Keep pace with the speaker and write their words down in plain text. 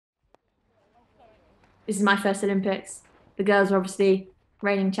This is my first Olympics. The girls are obviously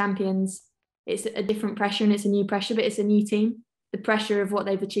reigning champions. It's a different pressure and it's a new pressure, but it's a new team. The pressure of what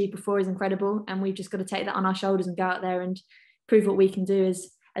they've achieved before is incredible, and we've just got to take that on our shoulders and go out there and prove what we can do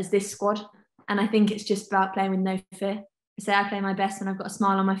as this squad. And I think it's just about playing with no fear. I say I play my best when I've got a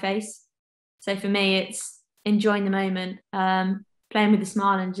smile on my face. So for me, it's enjoying the moment, playing with a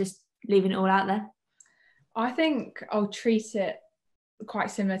smile and just leaving it all out there. I think I'll treat it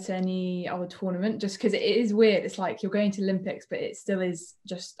quite similar to any other tournament, just because it is weird. It's like you're going to Olympics, but it still is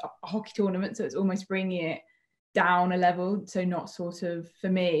just a hockey tournament, so it's almost bringing it down a level. So not sort of, for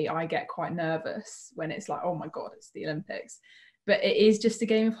me, I get quite nervous when it's like, oh my god, it's the Olympics, but it is just a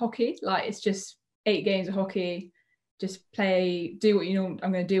game of hockey. Like, it's just 8 games of hockey. Just play, do what you know.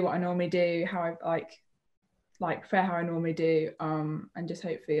 I'm going to do what I normally do, how I like fair how I normally do, and just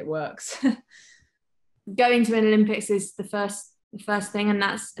hopefully it works. Going to an Olympics is the first thing, and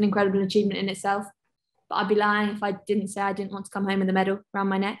that's an incredible achievement in itself. But I'd be lying if I didn't say I didn't want to come home with a medal around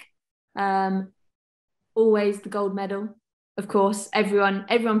my neck. Always the gold medal. Of course,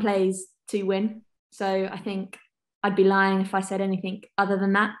 everyone plays to win. So I think I'd be lying if I said anything other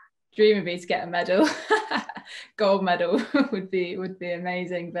than that. Dream would be to get a medal. Gold medal would be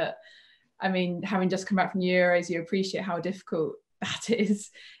amazing. But I mean, having just come back from Euros, you appreciate how difficult that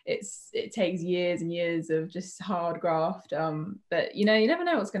is. It takes years and years of just hard graft. But you never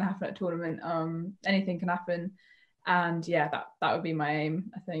know what's going to happen at a tournament. Anything can happen. And yeah, that would be my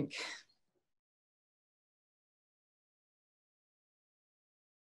aim, I think.